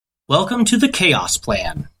Welcome to the Chaos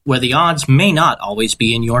Plan, where the odds may not always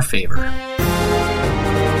be in your favor.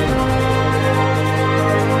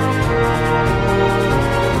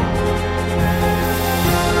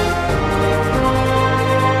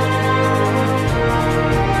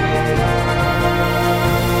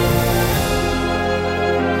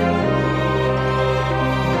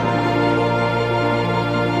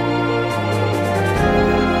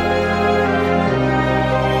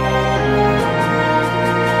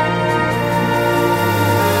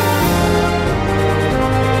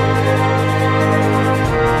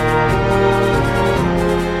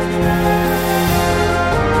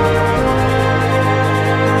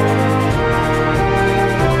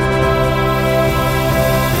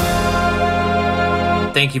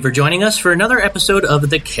 Thank you for joining us for another episode of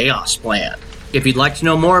The Chaos Plan. If you'd like to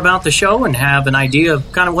know more about the show and have an idea of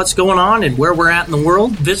kind of what's going on and where we're at in the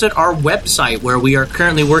world, visit our website where we are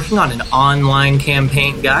currently working on an online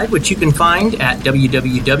campaign guide, which you can find at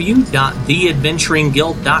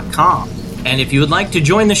www.theadventuringguild.com. And if you would like to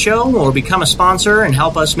join the show or become a sponsor and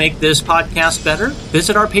help us make this podcast better,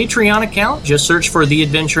 visit our Patreon account. Just search for The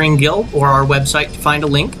Adventuring Guild or our website to find a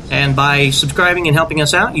link. And by subscribing and helping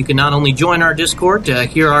us out, you can not only join our Discord to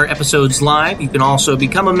hear our episodes live, you can also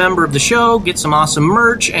become a member of the show, get some awesome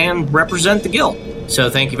merch, and represent the guild. So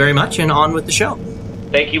thank you very much, and on with the show.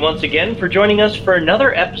 Thank you once again for joining us for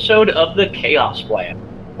another episode of The Chaos Plan,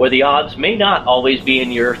 where the odds may not always be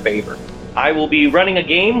in your favor. I will be running a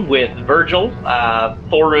game with Virgil,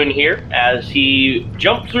 Thorun here, as he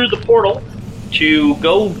jumped through the portal to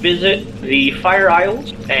go visit the Fire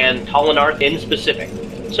Isles and Tolinarth in specific.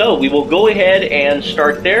 So we will go ahead and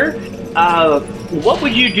start there. What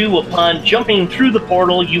would you do upon jumping through the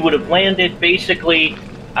portal? You would have landed basically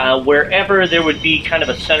wherever there would be kind of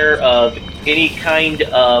a center of any kind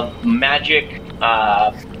of magic,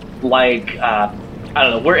 I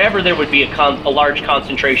don't know, wherever there would be a large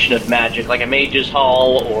concentration of magic, like a mage's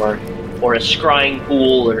hall or a scrying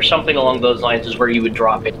pool or something along those lines is where you would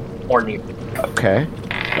drop it or near. Okay.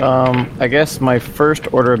 I guess my first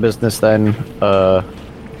order of business then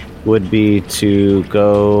would be to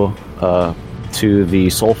go to the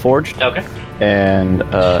Soul Forged. Okay. And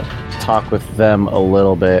talk with them a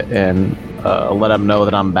little bit and let them know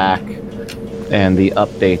that I'm back and the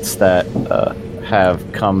updates that have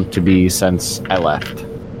come to be since I left.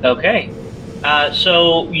 Okay.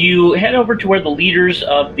 So you head over to where the leaders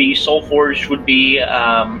of the Soul Forged would be.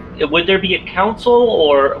 Would there be a council,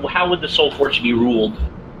 or how would the Soul Forged be ruled?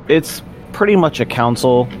 It's pretty much a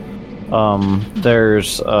council.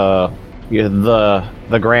 There's the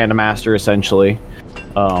Grand Master, essentially.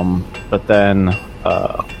 But then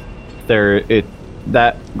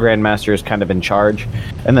that Grand Master is kind of in charge.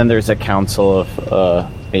 And then there's a council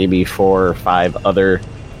of maybe 4 or 5 other,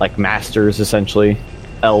 like, masters, essentially,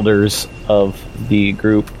 elders of the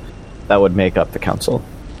group that would make up the council.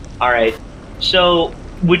 All right. So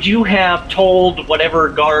would you have told whatever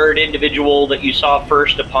guard individual that you saw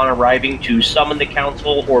first upon arriving to summon the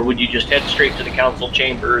council, or would you just head straight to the council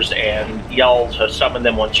chambers and yell to summon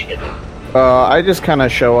them once you get there? I just kind of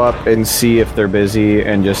show up and see if they're busy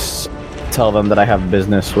and just tell them that I have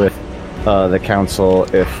business with the council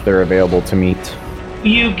if they're available to meet.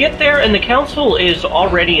 You get there and the council is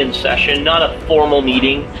already in session, not a formal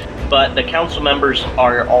meeting, but the council members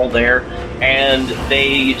are all there, and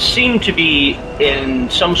they seem to be in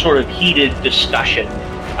some sort of heated discussion.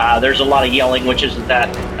 There's a lot of yelling, which isn't that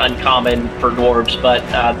uncommon for dwarves, but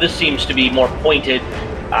this seems to be more pointed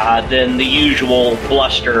than the usual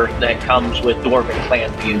bluster that comes with dwarven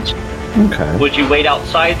clan feuds. Okay. Would you wait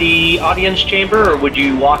outside the audience chamber, or would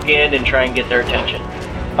you walk in and try and get their attention?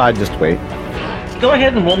 I'd just wait. Go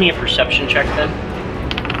ahead and roll me a perception check then.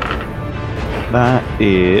 That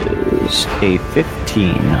is a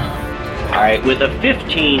 15. Alright, with a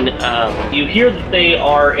 15, you hear that they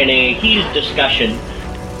are in a heated discussion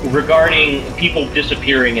regarding people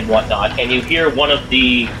disappearing and whatnot, and you hear one of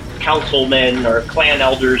the councilmen or clan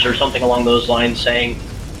elders or something along those lines saying,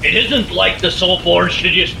 "It isn't like the Soul Forged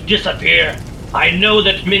to just disappear. I know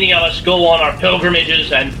that many of us go on our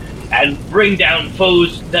pilgrimages and bring down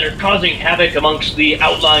foes that are causing havoc amongst the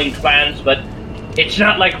outlying clans, but it's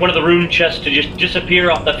not like one of the rune chests to just disappear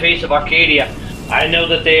off the face of Arcadia. I know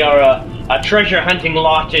that they are a treasure hunting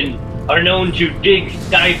lot and are known to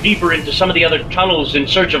dive deeper into some of the other tunnels in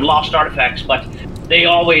search of lost artifacts, but they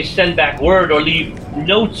always send back word or leave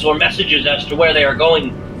notes or messages as to where they are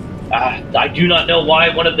going. I do not know why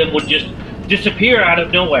one of them would just disappear out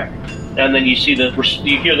of nowhere." And then you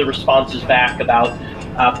hear the responses back about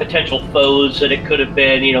potential foes that it could have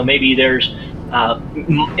been. You know, maybe there's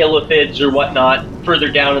illithids or whatnot further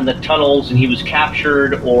down in the tunnels and he was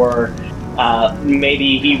captured, or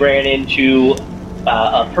maybe he ran into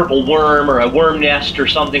a purple worm or a worm nest or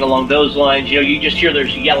something along those lines. You just hear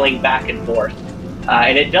there's yelling back and forth.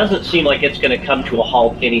 And it doesn't seem like it's going to come to a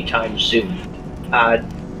halt anytime soon.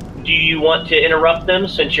 Do you want to interrupt them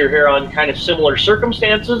since you're here on kind of similar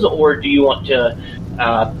circumstances, or do you want to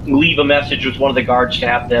leave a message with one of the guards to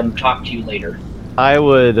have them talk to you later? I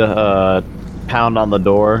would pound on the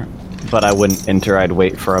door, but I wouldn't enter. I'd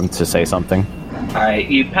wait for him to say something. All right,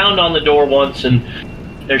 you pound on the door once, and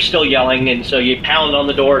they're still yelling, and so you pound on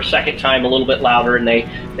the door a second time a little bit louder, and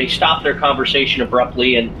they stop their conversation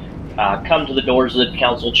abruptly and come to the doors of the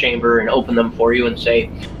council chamber and open them for you and say,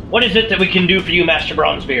 "What is it that we can do for you, Master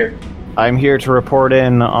Bronzebeard?" I'm here to report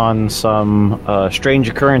in on some strange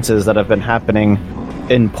occurrences that have been happening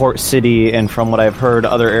in Port City and, from what I've heard,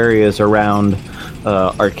 other areas around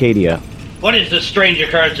Arcadia. What is the strange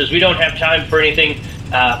occurrences? We don't have time for anything,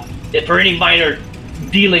 for any minor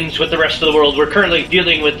dealings with the rest of the world. We're currently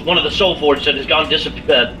dealing with one of the soul forges that has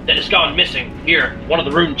gone missing here, one of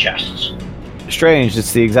the rune chests. Strange.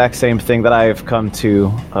 It's the exact same thing that I've come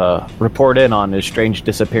to report in on, is strange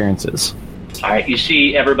disappearances. All right, you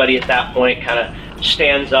see everybody at that point kind of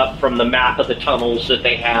stands up from the map of the tunnels that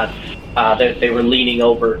they had, that they were leaning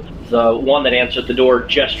over. The one that answered the door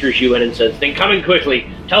gestures you in and says, "Then come in quickly.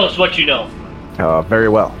 Tell us what you know." Very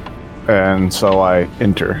well. And so I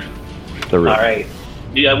enter the room. All right.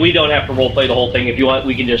 Yeah, we don't have to roleplay the whole thing. If you want,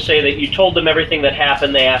 we can just say that you told them everything that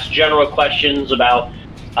happened. They asked general questions about,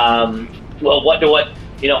 how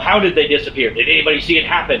did they disappear? Did anybody see it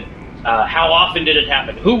happen? How often did it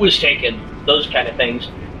happen? Who was taken? Those kind of things.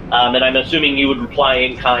 And I'm assuming you would reply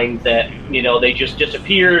in kind that, they just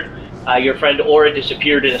disappeared. Your friend Aura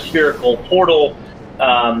disappeared in a spherical portal.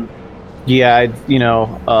 I'd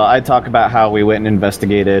talk about how we went and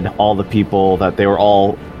investigated all the people, that they were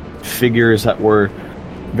all figures that were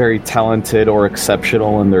very talented or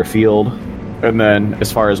exceptional in their field. And then,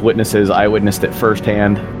 as far as witnesses, I witnessed it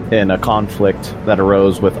firsthand in a conflict that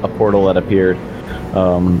arose with a portal that appeared.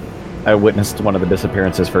 I witnessed one of the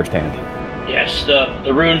disappearances firsthand. Yes,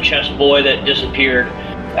 the rune chest boy that disappeared.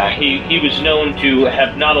 He was known to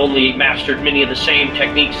have not only mastered many of the same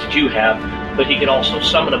techniques that you have, but he could also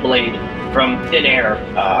summon a blade from thin air,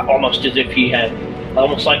 almost as if he had,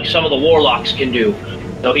 almost like some of the warlocks can do.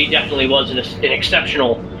 So he definitely was an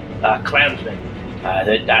exceptional clansman.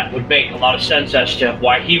 That would make a lot of sense as to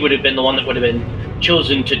why he would have been the one that would have been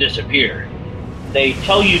chosen to disappear. They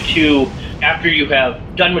tell you to, after you have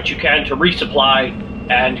done what you can to resupply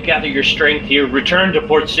and gather your strength here, return to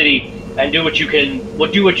Port City and do what you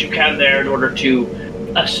can there in order to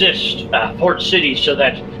assist Port City, so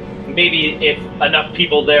that maybe if enough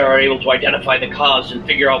people there are able to identify the cause and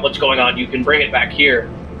figure out what's going on, you can bring it back here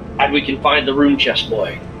and we can find the rune chest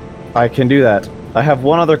boy. I can do that. I have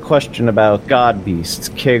one other question about god beasts,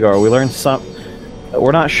 Kagar. We learned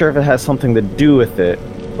we're not sure if it has something to do with it,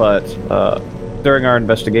 but during our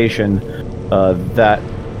investigation, that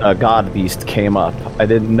god beast came up. I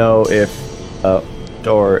didn't know if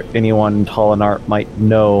or anyone in Tolinar might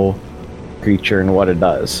know the creature and what it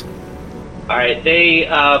does. Alright, they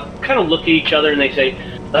kind of look at each other and they say,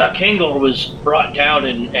 Kangor was brought down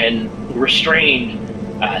and restrained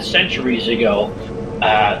centuries ago.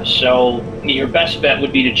 So your best bet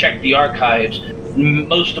would be to check the archives.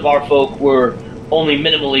 Most of our folk were only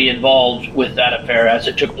minimally involved with that affair as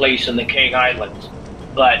it took place in the Kang Islands.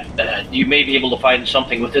 But you may be able to find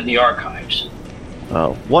something within the archives.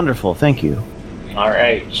 Oh, wonderful. Thank you.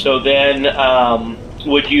 Alright, so then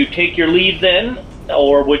would you take your leave then?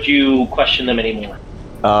 Or would you question them anymore?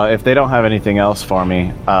 If they don't have anything else for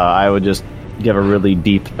me, I would just give a really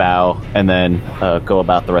deep bow and then go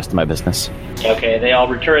about the rest of my business. Okay, they all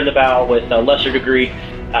return the bow with a lesser degree,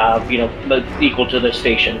 equal to the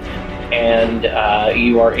station, and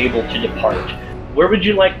you are able to depart. Where would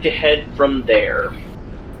you like to head from there?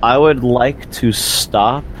 I would like to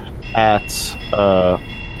stop at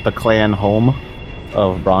the clan home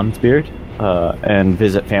of Bronzebeard and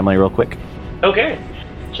visit family real quick. Okay.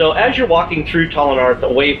 So as you're walking through Tolinar,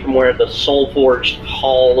 away from where the Soul Forged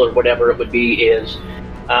Hall or whatever it would be is,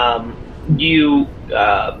 you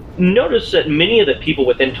notice that many of the people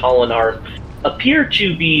within Tolinar appear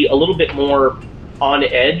to be a little bit more on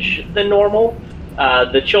edge than normal.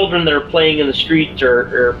 The children that are playing in the streets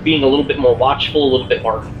are being a little bit more watchful, a little bit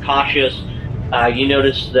more cautious. You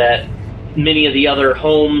notice that many of the other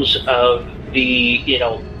homes of the,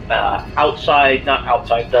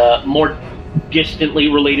 the more distantly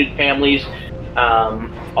related families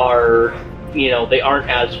are, they aren't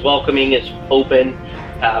as welcoming, as open,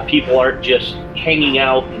 People aren't just hanging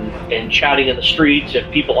out and chatting in the streets. If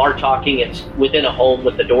people are talking, it's within a home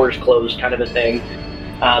with the doors closed kind of a thing.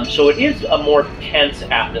 So it is a more tense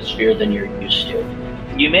atmosphere than you're used to.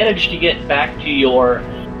 You manage to get back to your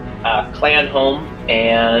clan home,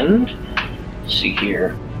 and let's see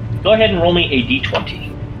here. Go ahead and roll me a d20.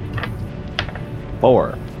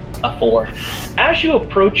 4. A 4. As you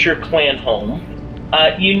approach your clan home,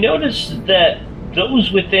 you notice that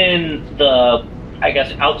those within the, I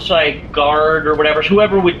guess, outside guard or whatever,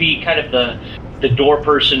 whoever would be kind of the door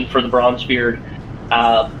person for the Bronzebeard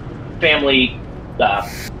family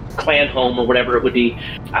clan home or whatever it would be,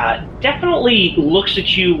 definitely looks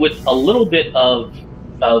at you with a little bit of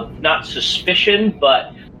not suspicion,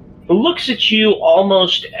 but looks at you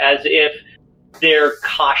almost as if they're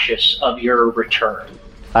cautious of your return.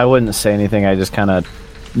 I wouldn't say anything. I just kind of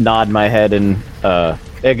nod my head in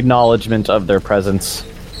acknowledgement of their presence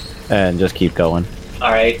and just keep going.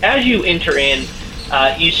 All right. As you enter in,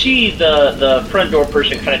 you see the front door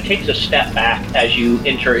person kind of takes a step back as you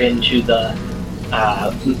enter into the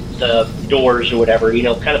doors or whatever,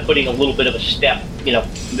 kind of putting a little bit of a step,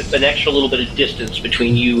 an extra little bit of distance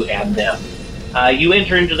between you and them. You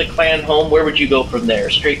enter into the clan home. Where would you go from there?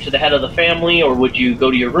 Straight to the head of the family, or would you go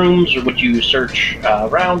to your rooms, or would you search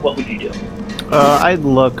around? What would you do? I'd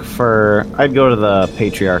go to the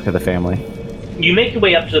patriarch of the family. You make your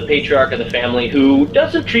way up to the patriarch of the family, who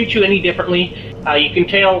doesn't treat you any differently. You can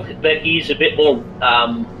tell that he's a bit more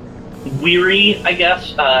weary, I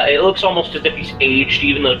guess. It looks almost as if he's aged,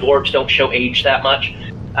 even though dwarves don't show age that much.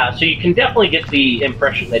 So you can definitely get the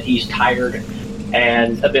impression that he's tired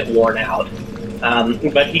and a bit worn out.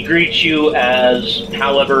 But he greets you as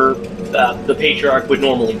however the patriarch would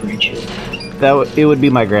normally greet you. It would be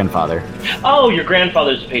my grandfather. Oh, your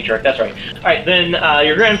grandfather's the patriarch, that's right. All right, then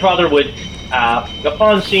your grandfather would,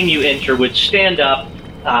 upon seeing you enter, would stand up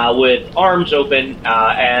with arms open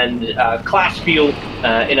and clasp you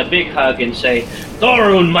in a big hug and say,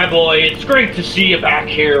 "Thorun, my boy, it's great to see you back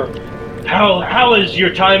here. How has your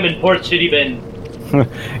time in Port City been?"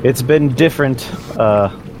 It's been different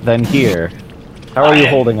than here. How are you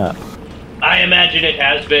holding up? I imagine it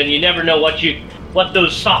has been. You never know what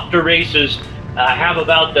those softer races have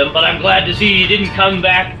about them, but I'm glad to see you didn't come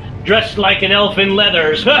back dressed like an elf in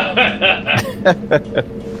leathers.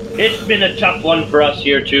 It's been a tough one for us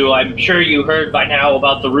here, too. I'm sure you heard by now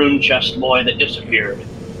about the rune chest boy that disappeared.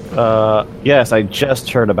 Yes, I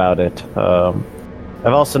just heard about it.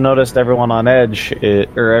 I've also noticed everyone on edge,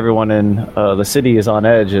 or everyone in the city is on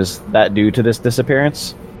edge. Is that due to this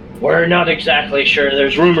disappearance? We're not exactly sure.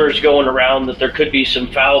 There's rumors going around that there could be some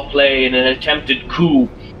foul play and an attempted coup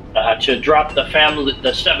to drop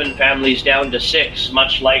the 7 families down to 6,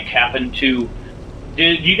 much like happened to... Do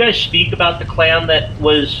you guys speak about the clan that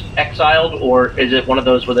was exiled, or is it one of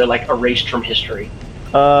those where they're like erased from history?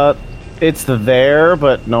 It's there,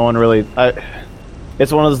 but no one really...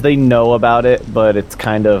 it's one of those, they know about it, but it's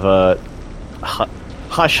kind of a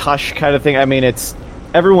hush-hush kind of thing. I mean,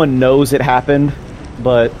 everyone knows it happened,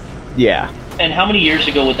 but yeah. And how many years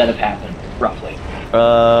ago would that have happened, roughly?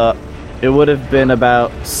 It would have been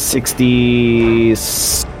about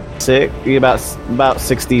 66, about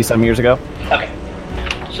 60 some years ago. Okay.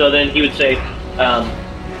 So then he would say,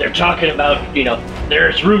 they're talking about,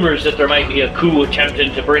 there's rumors that there might be a coup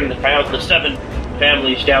attempted to bring the 7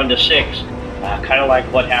 families down to 6. Kind of like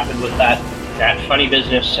what happened with that funny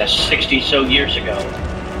business 60 so years ago.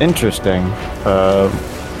 Interesting.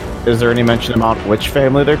 Is there any mention about which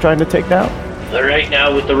family they're trying to take down? Right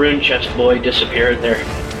now, with the rune chest boy disappeared, they're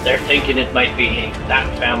thinking it might be that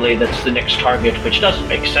family that's the next target, which doesn't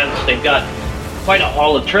make sense. They've got quite a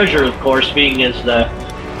haul of treasure, of course, being as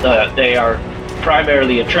they are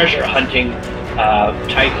primarily a treasure hunting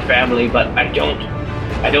type family. But I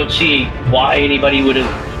don't see why anybody would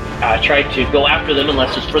have tried to go after them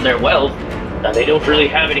unless it's for their wealth. They don't really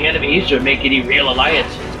have any enemies or make any real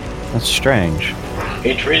alliance. That's strange.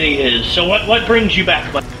 It really is. So what brings you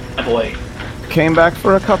back, my boy? Came back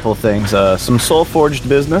for a couple things. Some soul-forged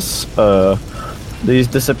business. These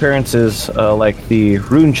disappearances, like the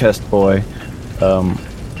rune chest boy,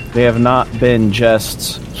 they have not been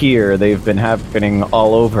just here. They've been happening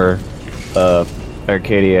all over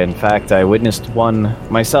Arcadia. In fact, I witnessed one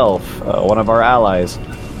myself. One of our allies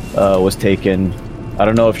was taken. I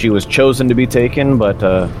don't know if she was chosen to be taken,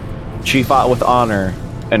 but she fought with honor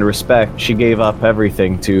and respect. She gave up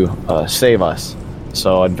everything to save us.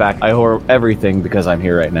 So, in fact, I owe everything because I'm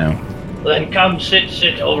here right now. Then come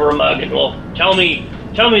sit over a mug and tell me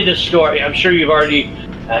this story. I'm sure you've already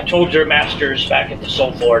told your masters back at the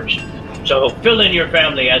Soulforged. So fill in your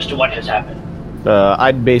family as to what has happened.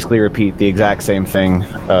 I'd basically repeat the exact same thing.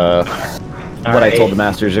 What I told the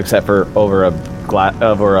masters, except for over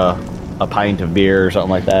a pint of beer or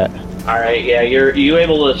something like that. All right, yeah, you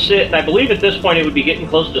able to sit, and I believe at this point it would be getting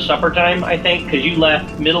close to supper time, I think, because you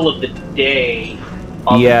left middle of the day.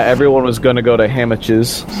 Yeah, everyone was going to go to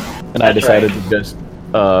Hammaches, and I decided to just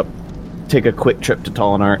take a quick trip to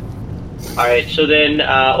Tolinar. All right, so then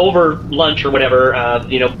over lunch or whatever,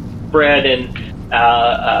 bread and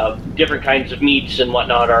different kinds of meats and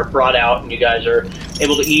whatnot are brought out, and you guys are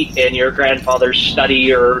able to eat in your grandfather's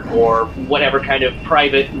study or whatever kind of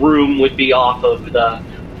private room would be off of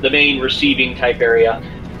the main receiving type area.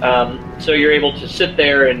 So you're able to sit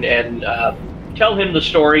there and tell him the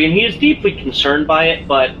story, and he is deeply concerned by it,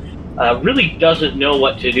 but really doesn't know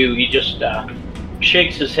what to do. He just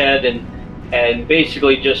shakes his head and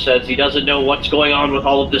basically just says he doesn't know what's going on with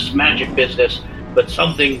all of this magic business, but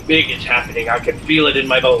something big is happening. I can feel it in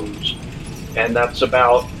my bones. And that's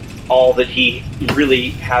about all that he really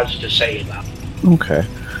has to say about it. Okay.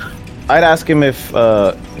 I'd ask him if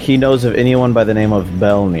he knows of anyone by the name of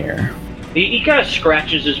Belnir. He kind of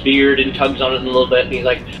scratches his beard and tugs on it a little bit, and he's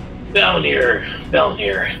like,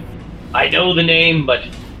 Belnir. I know the name, but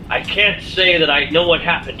I can't say that I know what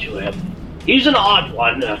happened to him. He's an odd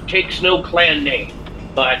one, takes no clan name,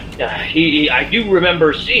 but I do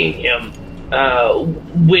remember seeing him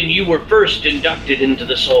when you were first inducted into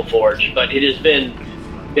the Soul Forge, but it has been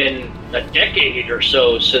a decade or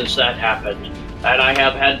so since that happened, and I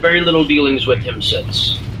have had very little dealings with him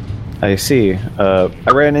since. I see.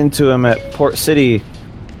 I ran into him at Port City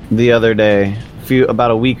the other day, about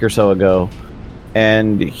a week or so ago,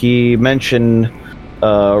 and he mentioned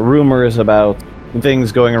rumors about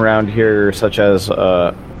things going around here, such as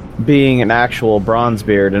being an actual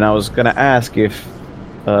Bronzebeard, and I was going to ask if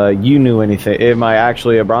you knew anything. Am I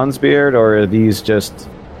actually a Bronzebeard, or are these just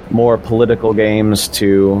more political games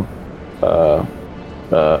to,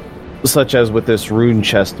 such as with this rune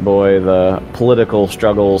chest boy, the political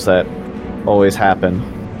struggles that always happen?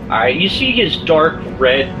 Alright, you see his dark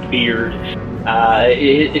red beard.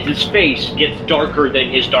 His face gets darker than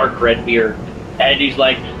his dark red beard, and he's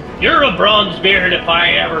like, "You're a Bronzebeard if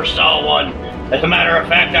I ever saw one. As a matter of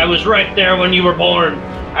fact, I was right there when you were born.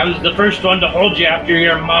 I was the first one to hold you after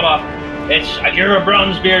your mama. You're a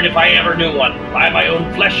Bronzebeard if I ever knew one, by my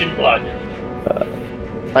own flesh and blood."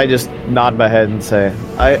 I just nod my head and say,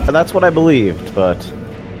 that's what I believed, but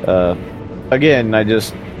again, I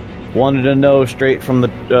just wanted to know straight from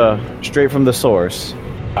the source.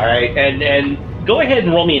 All right, and go ahead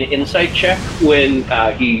and roll me an insight check when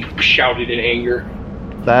he shouted in anger.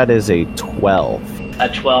 That is a 12. A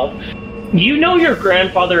 12. You know your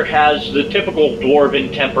grandfather has the typical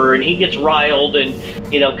dwarven temper, and he gets riled and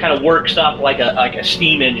kind of works up like a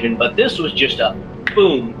steam engine. But this was just a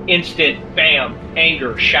boom, instant, bam,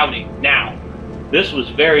 anger, shouting. Now, this was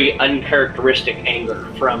very uncharacteristic anger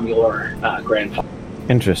from your grandfather.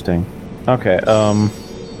 Interesting. Okay.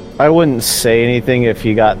 I wouldn't say anything if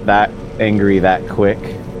he got that angry that quick.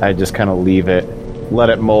 I'd just kind of leave it, let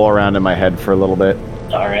it mull around in my head for a little bit.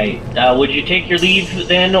 All right. Would you take your leave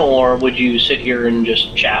then, or would you sit here and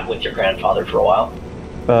just chat with your grandfather for a while?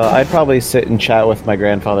 I'd probably sit and chat with my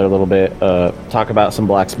grandfather a little bit, talk about some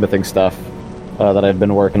blacksmithing stuff that I've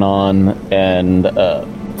been working on, and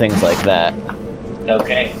things like that.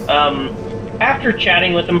 Okay. After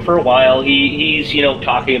chatting with him for a while, he's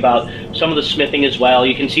talking about some of the smithing as well.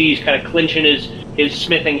 You can see he's kind of clenching his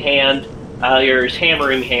smithing hand, or his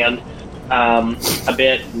hammering hand, a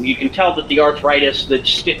bit. You can tell that the arthritis, the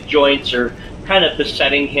stiff joints are kind of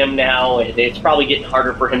besetting him now. It's probably getting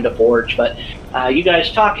harder for him to forge, but you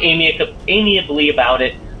guys talk amiably about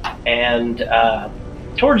it, and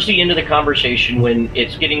towards the end of the conversation, when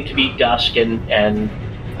it's getting to be dusk and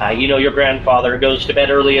your grandfather goes to bed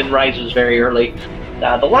early and rises very early,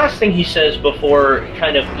 the last thing he says before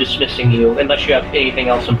kind of dismissing you, unless you have anything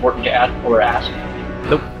else important to add or ask.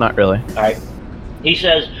 Nope, not really. All right. He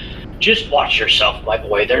says, "Just watch yourself, my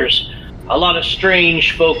boy. There's a lot of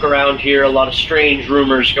strange folk around here, a lot of strange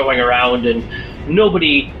rumors going around, and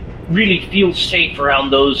nobody really feels safe around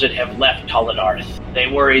those that have left Tolinar. They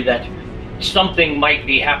worry that something might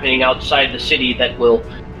be happening outside the city that will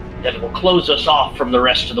close us off from the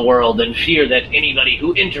rest of the world, and fear that anybody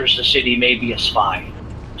who enters the city may be a spy.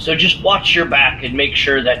 So just watch your back and make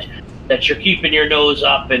sure that you're keeping your nose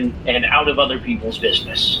up and out of other people's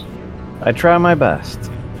business." I try my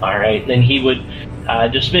best. All right, then he would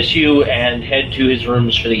dismiss you and head to his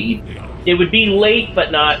rooms for the evening. It would be late,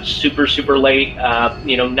 but not super, super late,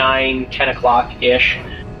 9, 10 o'clock-ish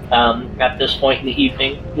at this point in the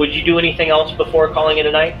evening. Would you do anything else before calling it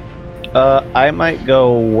a night? I might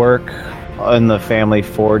go work in the family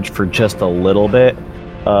forge for just a little bit,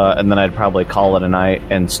 and then I'd probably call it a night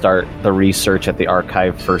and start the research at the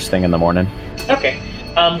archive first thing in the morning. Okay.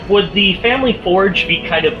 Would the family forge be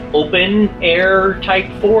kind of open air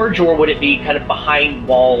type forge, or would it be kind of behind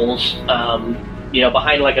walls,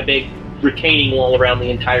 behind like a big retaining wall around the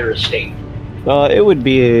entire estate? It would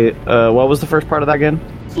be, what was the first part of that again?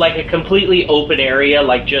 Like a completely open area,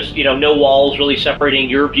 like just, no walls really separating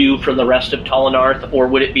your view from the rest of Tollenarth, or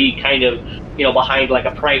would it be kind of, behind like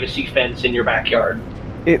a privacy fence in your backyard?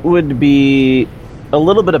 It would be a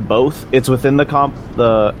little bit of both. It's within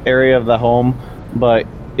the area of the home, but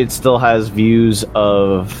it still has views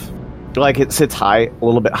of, like, it sits high, a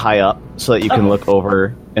little bit high up, so that you can look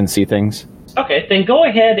over and see things. Okay, then go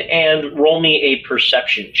ahead and roll me a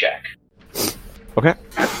perception check. Okay.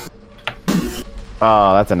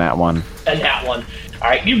 Oh, that's a nat 1. A nat 1. All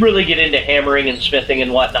right, you really get into hammering and smithing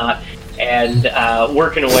and whatnot, and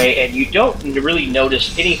working away, and you don't really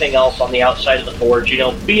notice anything else on the outside of the forge.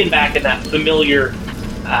 Being back in that familiar,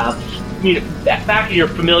 back in your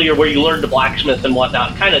familiar where you learned to blacksmith and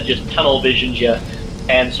whatnot, kind of just tunnel visions you,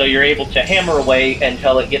 and so you're able to hammer away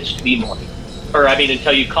until it gets to be morning,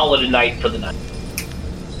 until you call it a night for the night.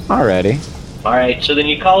 Alrighty. All right, so then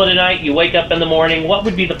you call it a night. You wake up in the morning. What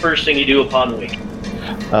would be the first thing you do upon waking?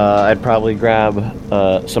 I'd probably grab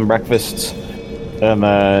some breakfast and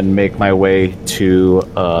then make my way to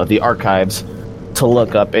the archives to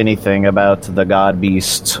look up anything about the God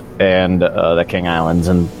Beast and the King Islands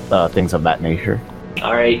and things of that nature.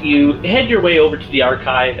 All right, you head your way over to the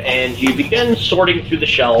archive and you begin sorting through the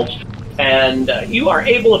shelves, and you are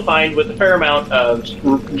able to find, with a fair amount of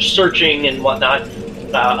searching and whatnot,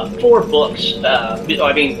 4 books,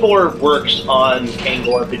 4 works on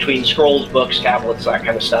Kangor, between scrolls, books, tablets, that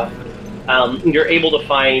kind of stuff. You're able to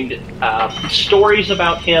find stories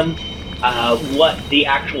about him, what the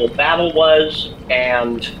actual battle was,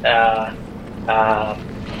 and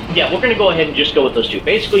we're going to go ahead and just go with those 2.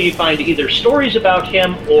 Basically, you find either stories about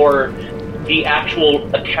him or the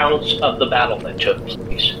actual accounts of the battle that took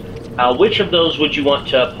place. Which of those would you want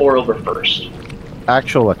to pour over first?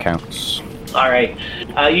 Actual accounts. All right.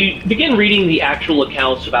 You begin reading the actual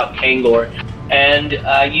accounts about Kangor, and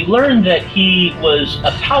you learn that he was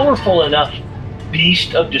a powerful enough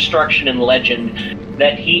beast of destruction and legend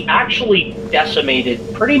that he actually decimated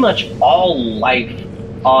pretty much all life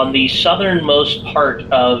on the southernmost part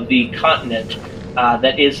of the continent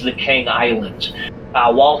that is the Kang Islands.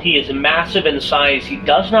 While he is massive in size, he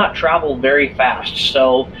does not travel very fast,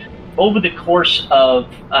 so over the course of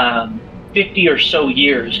 50 or so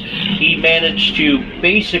years, he managed to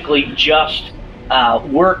basically just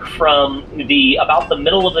work from about the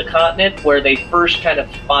middle of the continent, where they first kind of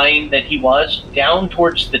find that he was, down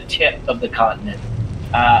towards the tip of the continent.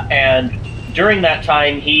 And during that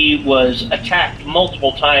time, he was attacked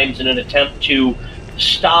multiple times in an attempt to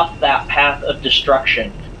stop that path of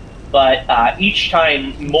destruction. But each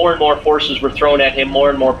time, more and more forces were thrown at him, more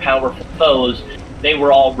and more powerful foes. They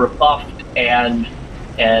were all rebuffed and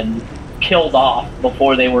killed off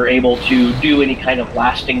before they were able to do any kind of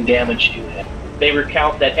lasting damage to him. They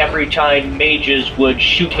recount that every time mages would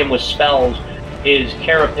shoot him with spells, his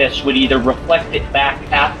carapace would either reflect it back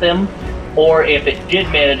at them, or if it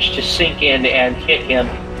did manage to sink in and hit him,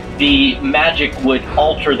 the magic would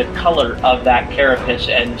alter the color of that carapace,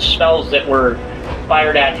 and spells that were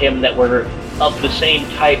fired at him that were of the same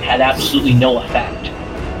type had absolutely no effect.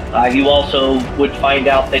 You also would find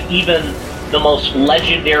out that even the most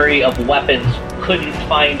legendary of weapons couldn't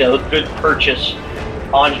find a good purchase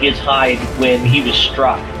on his hide when he was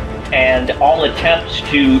struck, and all attempts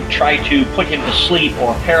to try to put him to sleep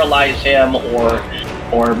or paralyze him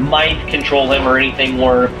or mind control him or anything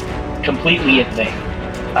were completely in vain.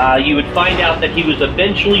 You would find out that he was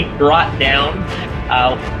eventually brought down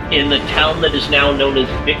in the town that is now known as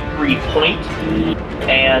Victory Point,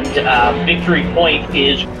 and Victory Point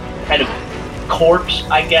is kind of corpse,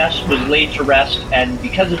 I guess, was laid to rest, and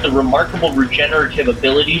because of the remarkable regenerative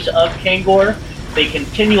abilities of Kangor, they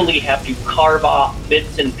continually have to carve off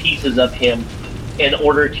bits and pieces of him in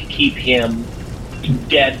order to keep him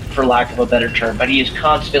dead, for lack of a better term, but he is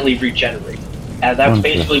constantly regenerating. And that's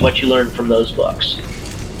basically what you learn from those books.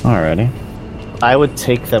 Alrighty. I would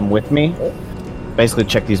take them with me. Basically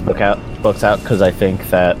check these books out, because I think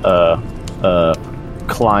that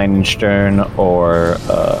Kleinstern or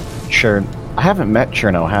Chern... I haven't met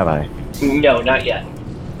Cherno, have I? No, not yet.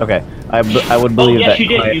 Okay. I would believe that... Oh, yes, you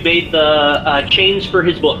did. You made the chains for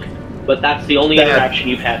his book, but that's the only interaction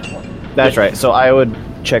you've had for him. That's right. So I would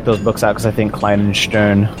check those books out, because I think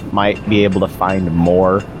Kleinstern might be able to find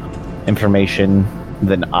more information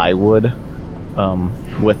than I would.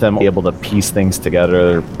 with them able to piece things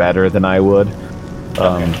together better than I would.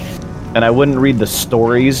 And I wouldn't read the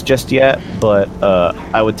stories just yet, but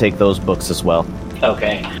I would take those books as well.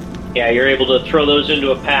 Okay. Yeah, you're able to throw those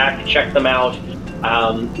into a pack, check them out.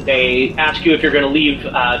 They ask you if you're going to leave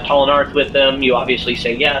Tolanarth with them. You obviously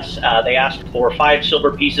say yes. They ask for 5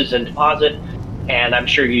 silver pieces in deposit, and I'm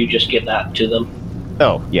sure you just give that to them.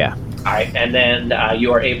 Oh, yeah. All right, and then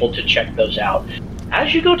you are able to check those out.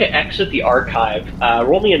 As you go to exit the archive,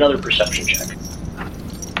 roll me another perception check.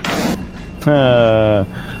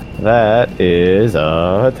 That is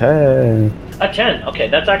a 10. A 10. Okay,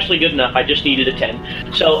 that's actually good enough. I just needed a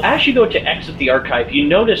 10. So as you go to exit the archive, you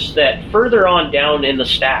notice that further on down in the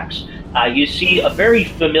stacks, you see a very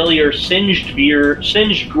familiar singed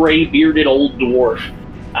gray bearded old dwarf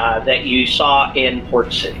that you saw in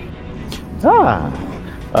Port City.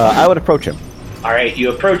 I would approach him. All right,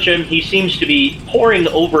 you approach him. He seems to be poring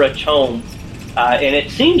over a tome, and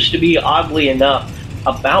it seems to be, oddly enough,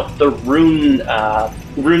 about the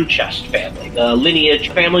Rune Chest family, the lineage,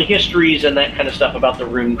 family histories, and that kind of stuff about the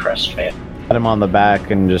Rune Crest family. Pat him on the back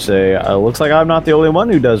and just say, looks like I'm not the only one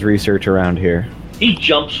who does research around here. He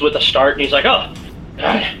jumps with a start, and he's like, oh,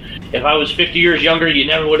 God, if I was 50 years younger, you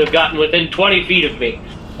never would have gotten within 20 feet of me.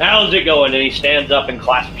 How's it going? And he stands up and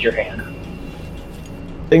clasps your hand.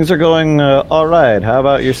 Things are going all right. How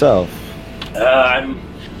about yourself? I'm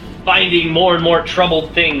finding more and more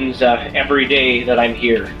troubled things every day that I'm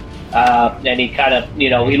here. And he kind of,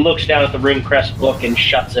 he looks down at the Rune Crest book and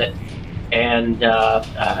shuts it and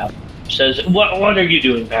says, what are you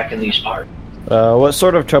doing back in these parts? What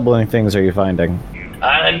sort of troubling things are you finding?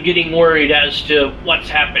 I'm getting worried as to what's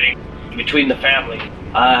happening between the family.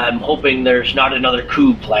 I'm hoping there's not another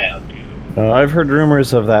coup planned. I've heard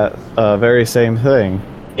rumors of that very same thing.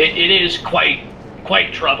 It is quite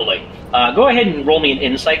troubling. Go ahead and roll me an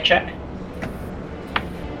insight check.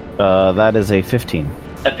 That is a 15.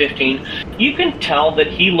 A 15. You can tell that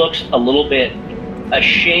he looks a little bit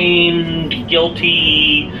ashamed,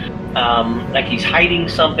 guilty, like he's hiding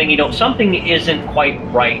something. Something isn't quite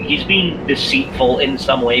right. He's being deceitful in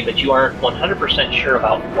some way, but you aren't 100% sure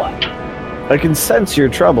about what. I can sense you're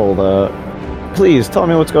troubled. Please, tell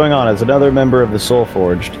me what's going on. As another member of the Soul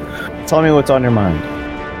Forged, tell me what's on your mind.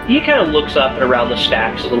 He kind of looks up and around the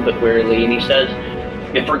stacks a little bit wearily, and he says,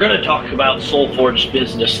 if we're going to talk about Soulforged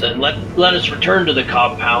business, then let us return to the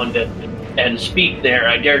compound and speak there.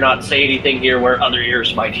 I dare not say anything here where other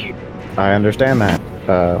ears might hear. I understand that.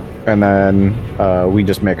 And then we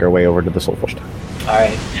just make our way over to the Soulforged. All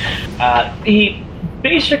right. He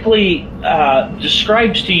basically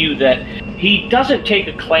describes to you that he doesn't take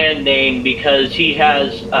a clan name because he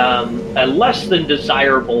has a less than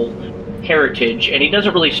desirable heritage, and he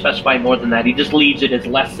doesn't really specify more than that. He just leaves it as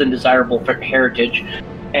less than desirable for heritage.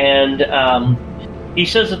 And he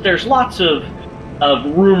says that there's lots of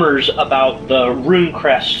rumors about the Rune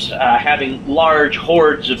Crests having large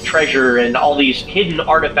hordes of treasure and all these hidden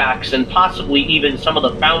artifacts, and possibly even some of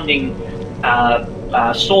the founding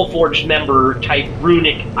Soulforged member type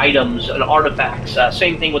runic items and artifacts.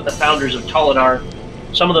 Same thing with the founders of Tolinar,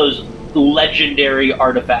 some of those legendary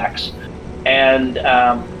artifacts. And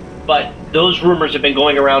but those rumors have been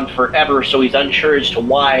going around forever, so he's unsure as to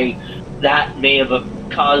why that may have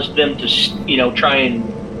caused them to, try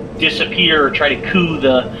and disappear or try to coup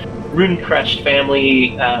the Runecrest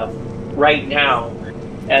family right now,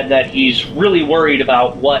 and that he's really worried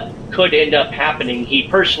about what could end up happening. He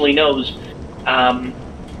personally knows some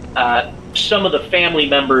of the family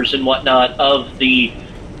members and whatnot of the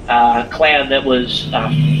clan that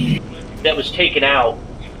was taken out,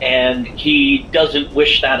 and he doesn't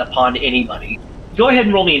wish that upon anybody. Go ahead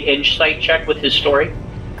and roll me an insight check with his story.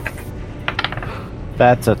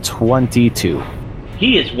 That's a 22.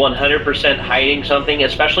 He is 100% hiding something,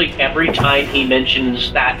 especially every time he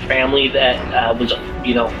mentions that family that was,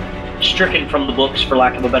 stricken from the books, for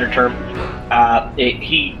lack of a better term.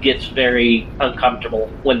 He gets very uncomfortable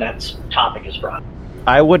when that topic is brought.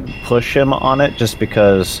 I would push him on it just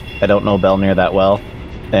because I don't know Belnir that well,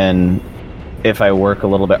 and if I work a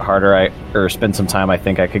little bit harder or spend some time, I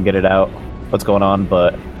think I could get it out what's going on,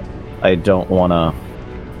 but I don't want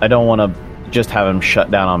to just have him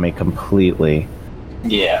shut down on me completely.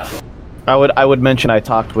 Yeah. I would mention I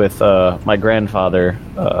talked with my grandfather,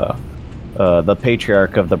 the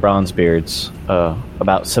patriarch of the Bronzebeards,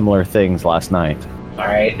 about similar things last night. All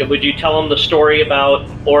right. Would you tell him the story about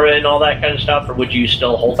Aura and all that kind of stuff, or would you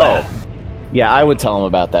still hold that? Yeah, I would tell him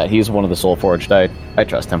about that. He's one of the Soulforged. I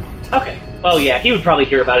trust him. Okay. Well, yeah, he would probably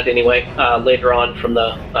hear about it anyway, later on from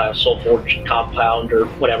the Soulforged compound or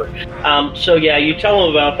whatever. So, yeah, you tell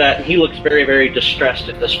him about that, and he looks very, very distressed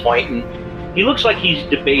at this point, and he looks like he's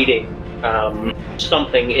debating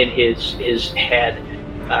something in his head,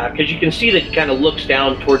 because you can see that he kind of looks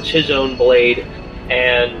down towards his own blade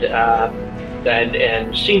and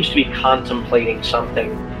seems to be contemplating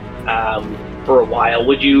something for a while.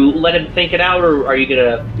 Would you let him think it out, or are you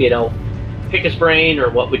gonna, pick his brain, or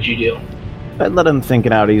what would you do? I'd let him think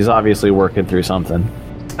it out. He's obviously working through something.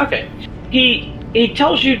 Okay. He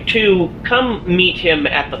tells you to come meet him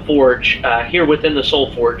at the forge here within the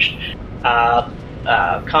Soul Forged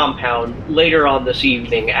compound later on this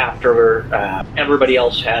evening after everybody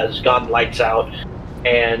else has gone lights out,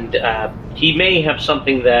 and he may have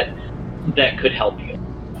something that could help you.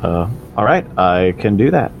 All right, I can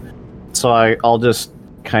do that. So I'll just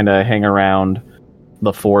kind of hang around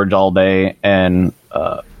the forge all day and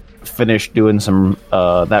finish doing some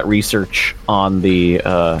that research on the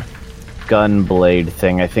gun blade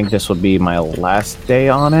thing. I think this would be my last day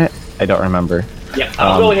on it. I don't remember. Yeah,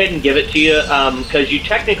 I'll go ahead and give it to you, because you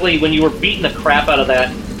technically, when you were beating the crap out of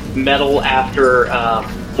that metal after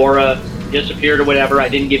Laura disappeared or whatever, I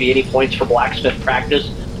didn't give you any points for blacksmith practice.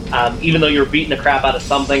 Even though you were beating the crap out of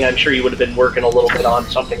something, I'm sure you would have been working a little bit on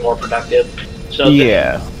something more productive. So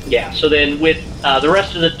so then with the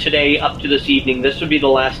rest of today up to this evening, this would be the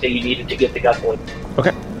last day you needed to get the gun blade.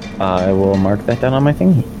 Okay. I will mark that down on my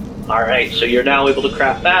thingy. Alright, so you're now able to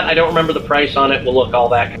craft that. I don't remember the price on it. We'll look all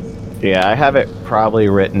that. Yeah, I have it probably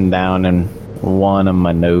written down in one of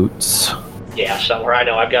my notes. Yeah, somewhere. I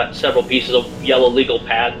know. I've got several pieces of yellow legal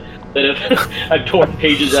pad that have I've torn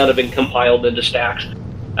pages out of and compiled into stacks.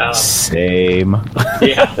 Same.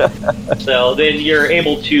 Yeah. So then you're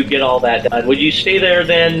able to get all that done. Would you stay there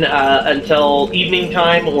then until evening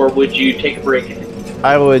time, or would you take a break?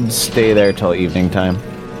 I would stay there till evening time.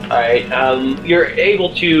 All right. You're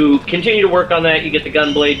able to continue to work on that. You get the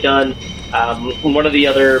gun blade done. One of the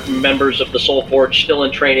other members of the Soul Forge, still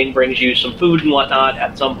in training, brings you some food and whatnot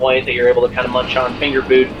at some point that you're able to kind of munch on, finger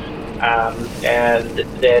food. And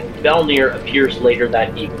then Belnir appears later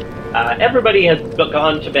that evening. Everybody has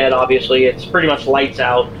gone to bed, obviously. It's pretty much lights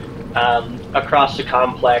out across the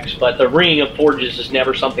complex, but the ringing of forges is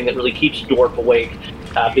never something that really keeps Dwarf awake,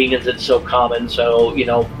 being as it's so common, so,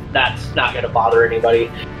 that's not going to bother anybody.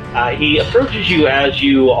 He approaches you as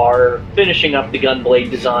you are finishing up the gunblade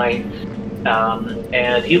design,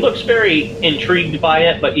 and he looks very intrigued by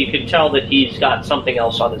it, but you can tell that he's got something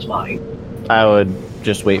else on his mind. I would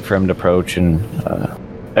just wait for him to approach and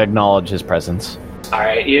acknowledge his presence.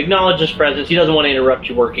 Alright, you acknowledge his presence. He doesn't want to interrupt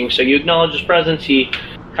you working, so you acknowledge his presence. He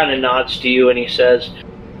kind of nods to you and he says,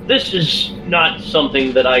 "This is not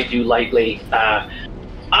something that I do lightly. I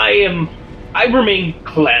remain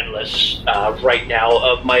clanless right now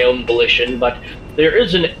of my own volition, but there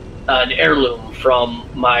is an heirloom from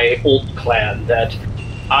my old clan that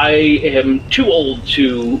I am too old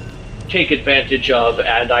to take advantage of,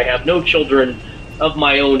 and I have no children of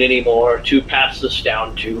my own anymore to pass this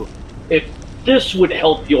down to. If this would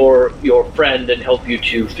help your friend and help you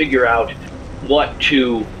to figure out what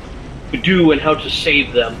to do and how to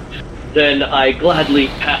save them, then I gladly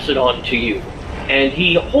pass it on to you." And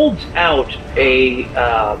he holds out it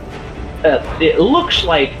looks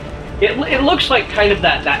like kind of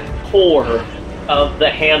that core of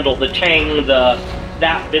the handle, the tang,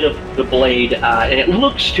 that bit of the blade, and it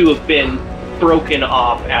looks to have been broken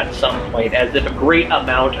off at some point, as if a great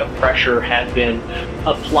amount of pressure had been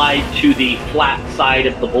applied to the flat side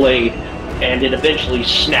of the blade, and it eventually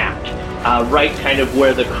snapped, right kind of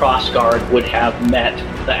where the crossguard would have met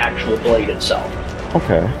the actual blade itself.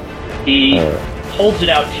 Okay. He holds it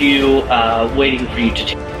out to you, waiting for you to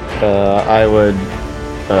take. I would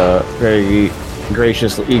very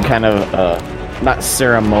graciously, kind of, not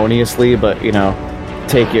ceremoniously, but,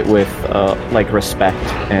 take it with respect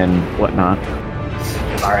and whatnot.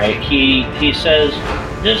 All right. He says,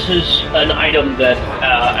 "This is an item that,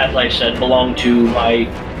 as I said, belonged to my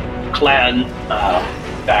clan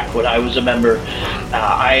back when I was a member.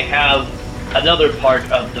 I have another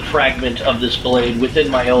part of the fragment of this blade within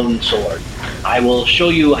my own sword. I will show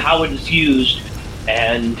you how it is used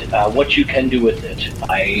and what you can do with it.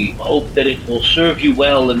 I hope that it will serve you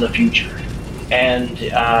well in the future." And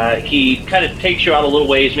he kind of takes you out a little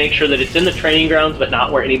ways, make sure that it's in the training grounds, but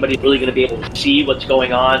not where anybody's really going to be able to see what's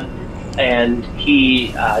going on. And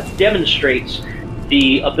he demonstrates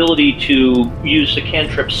the ability to use the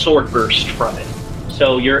cantrip Sword Burst from it.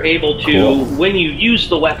 So you're able to, when you use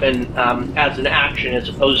the weapon as an action, as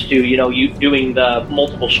opposed to, you doing the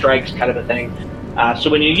multiple strikes kind of a thing. So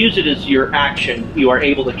when you use it as your action, you are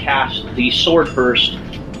able to cast the Sword Burst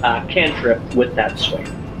cantrip with that swing.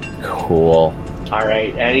 Cool. All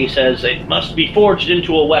right, and he says, "It must be forged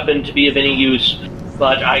into a weapon to be of any use.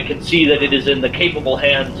 but I can see that it is in the capable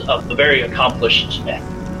hands of the very accomplished smith.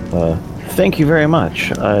 Thank you very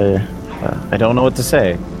much. I don't know what to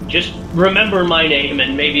say. Just remember my name,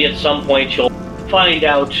 and maybe at some point you'll find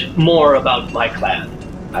out more about my clan.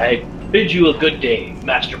 I bid you a good day,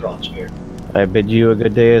 Master Bronzebeard. I bid you a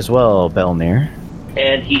good day as well, Belnir.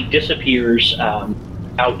 And he disappears out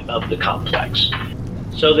of the complex.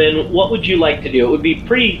 So then, what would you like to do? It would be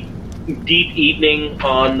pretty deep evening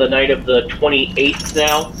on the night of the 28th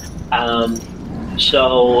now.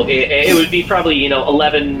 So it would be probably,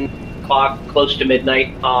 11 o'clock, close to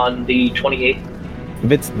midnight on the 28th.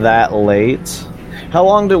 If it's that late, how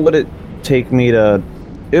long would it take me to...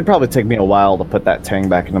 It would probably take me a while to put that tang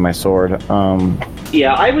back into my sword.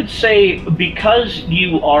 Yeah, I would say because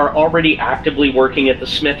you are already actively working at the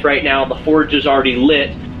smith right now, the forge is already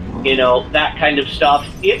lit, that kind of stuff.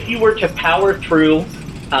 If you were to power through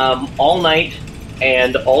all night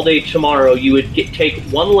and all day tomorrow, you would take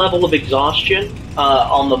 1 level of exhaustion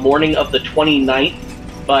on the morning of the 29th,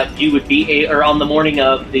 but you would be, or on the morning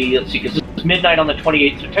of the, let's see, because it's midnight on the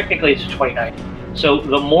 28th, so technically it's the 29th. So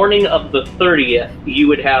the morning of the 30th, you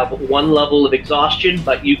would have 1 level of exhaustion,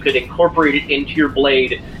 but you could incorporate it into your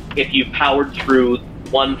blade if you powered through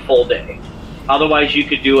 1 full day. Otherwise, you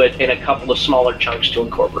could do it in a couple of smaller chunks to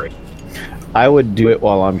incorporate. I would do it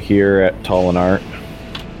while I'm here at Tolinart,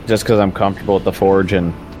 just because I'm comfortable with the forge,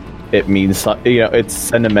 and it means, it's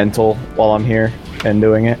sentimental while I'm here and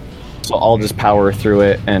doing it. So I'll just power through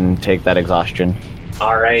it and take that exhaustion.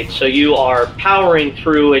 All right, so you are powering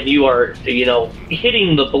through, and you are,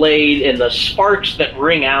 hitting the blade, and the sparks that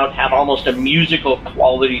ring out have almost a musical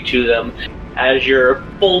quality to them as you're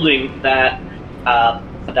folding that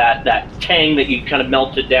tang that you kind of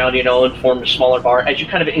melted down, and formed a smaller bar. As you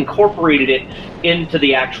kind of incorporated it into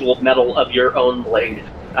the actual metal of your own blade,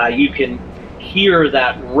 you can hear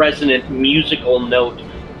that resonant musical note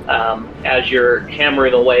as you're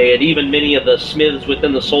hammering away, and even many of the smiths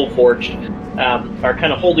within the Soul Forge are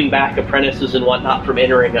kind of holding back apprentices and whatnot from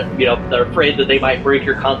entering. They're afraid that they might break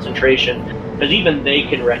your concentration, because even they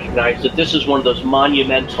can recognize that this is one of those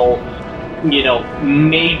monumental,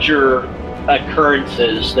 major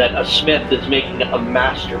occurrences that a smith is making a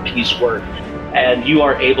masterpiece work, and you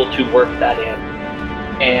are able to work that in.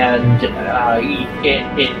 And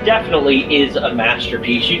it definitely is a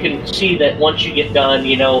masterpiece. You can see that once you get done,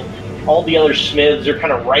 all the other smiths are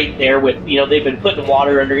kind of right there with, they've been putting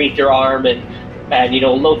water underneath their arm and a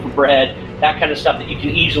loaf of bread, that kind of stuff that you can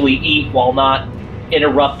easily eat while not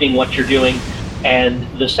interrupting what you're doing. And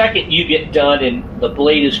the second you get done and the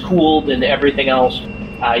blade is cooled and everything else,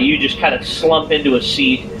 you just kind of slump into a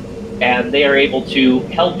seat, and they are able to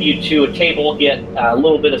help you to a table, get a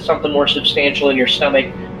little bit of something more substantial in your stomach,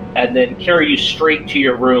 and then carry you straight to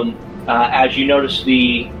your room. As you notice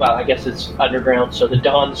I guess it's underground, so the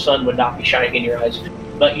dawn sun would not be shining in your eyes,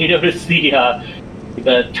 but you notice the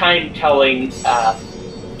time-telling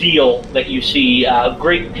deal that you see, a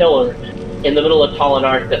great pillar in the middle of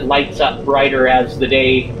Tolinart that lights up brighter as the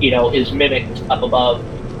day, is mimicked up above.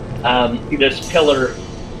 This pillar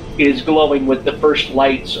is glowing with the first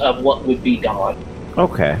lights of what would be dawn.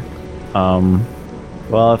 Okay.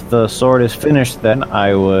 Well, if the sword is finished, then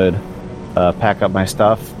I would pack up my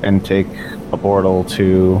stuff and take a portal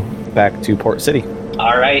back to Port City.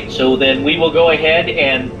 All right, so then we will go ahead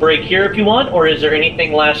and break here if you want, or is there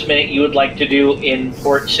anything last minute you would like to do in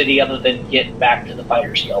Port City other than get back to the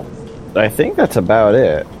Fighters Guild? I think that's about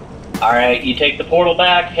it. All right, you take the portal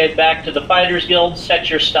back, head back to the Fighters Guild, set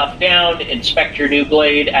your stuff down, inspect your new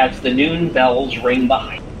blade as the noon bells ring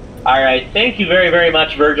behind. All right, thank you very, very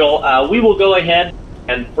much, Virgil. We will go ahead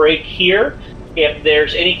and break here. If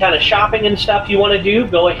there's any kind of shopping and stuff you want to do,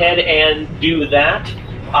 go ahead and do that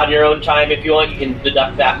on your own time. If you want, you can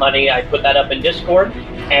deduct that money. I put that up in Discord,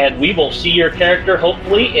 and we will see your character,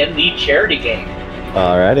 hopefully, in the charity game.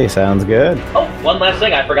 Alrighty, sounds good. Oh, one last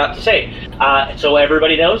thing I forgot to say. So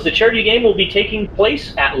everybody knows, the charity game will be taking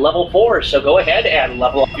place at level 4, so go ahead and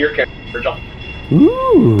level up your character, Virgil.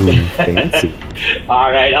 Ooh, fancy.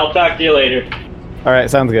 Alright, I'll talk to you later. Alright,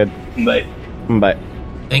 sounds good. Bye. Bye.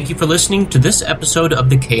 Thank you for listening to this episode of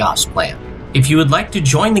The Chaos Plan. If you would like to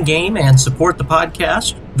join the game and support the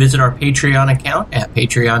podcast, visit our Patreon account at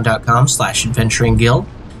patreon.com/adventuringguild.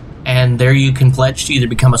 And there you can pledge to either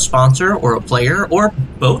become a sponsor or a player, or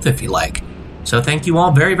both if you like. So thank you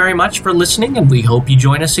all very, very much for listening, and we hope you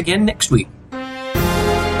join us again next week.